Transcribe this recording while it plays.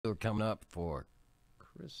still coming up for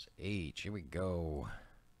Chris H. Here we go.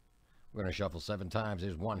 We're going to shuffle 7 times.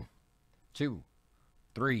 There's 1, 2,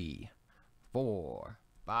 3, 4,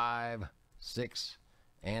 5, 6,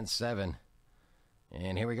 and 7.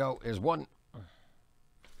 And here we go. There's 1.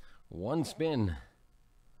 1 spin.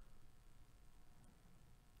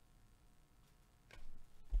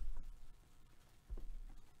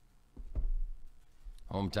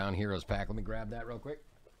 Hometown Heroes pack. Let me grab that real quick.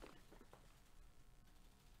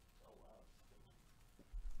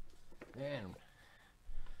 And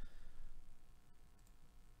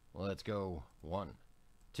let's go 1,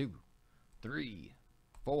 2, 3,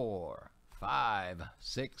 4, 5,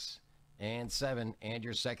 6, and 7. And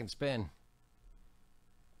your second spin.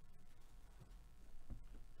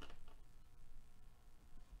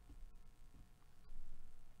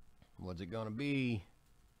 What's it going to be?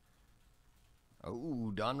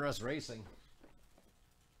 Oh, Donruss Racing.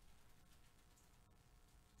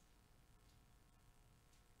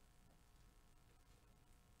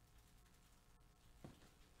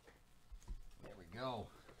 There we go.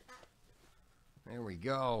 There we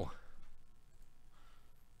go.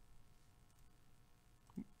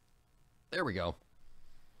 There we go.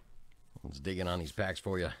 Let's dig in on these packs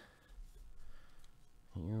for you.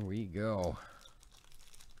 Here we go.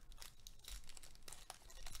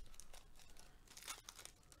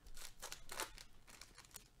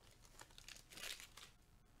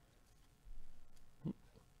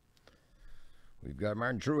 We've got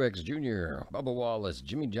Martin Truex Jr., Bubba Wallace,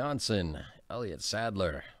 Jimmy Johnson, Elliott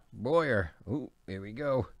Sadler, Boyer. Ooh, here we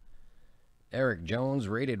go. Eric Jones,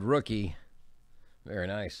 rated rookie. Very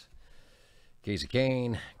nice. Casey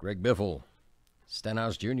Kane, Greg Biffle,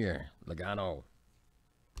 Stenhouse Jr., Logano.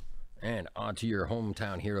 And on to your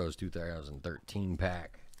Hometown Heroes 2013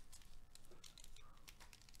 pack.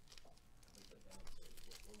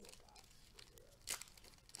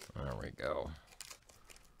 There we go.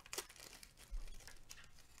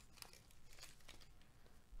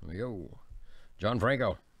 There we go. John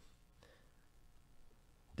Franco.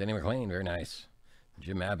 Denny McLean, very nice.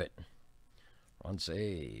 Jim Abbott.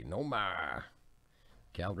 Ronce Nomar.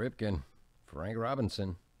 Cal Ripken. Frank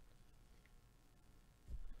Robinson.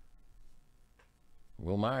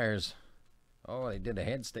 Will Myers. Oh, they did a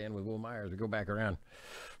headstand with Will Myers. We go back around.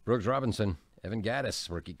 Brooks Robinson. Evan Gaddis,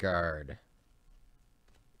 rookie card.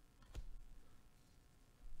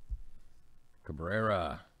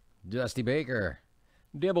 Cabrera. Dusty Baker.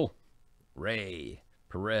 Dibble. Ray.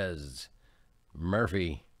 Perez.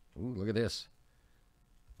 Murphy. Ooh, look at this.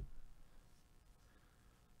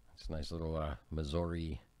 It's a nice little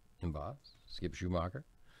Missouri emboss. Skip Schumacher.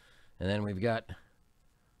 And then we've got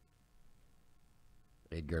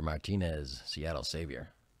Edgar Martinez, Seattle Savior.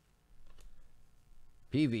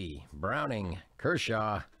 Peavy, Browning,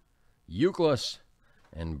 Kershaw, Euclid,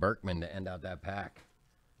 and Berkman to end out that pack.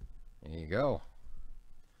 There you go.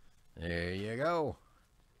 There you go.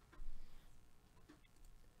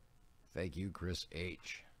 Thank you, Chris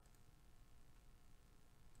H.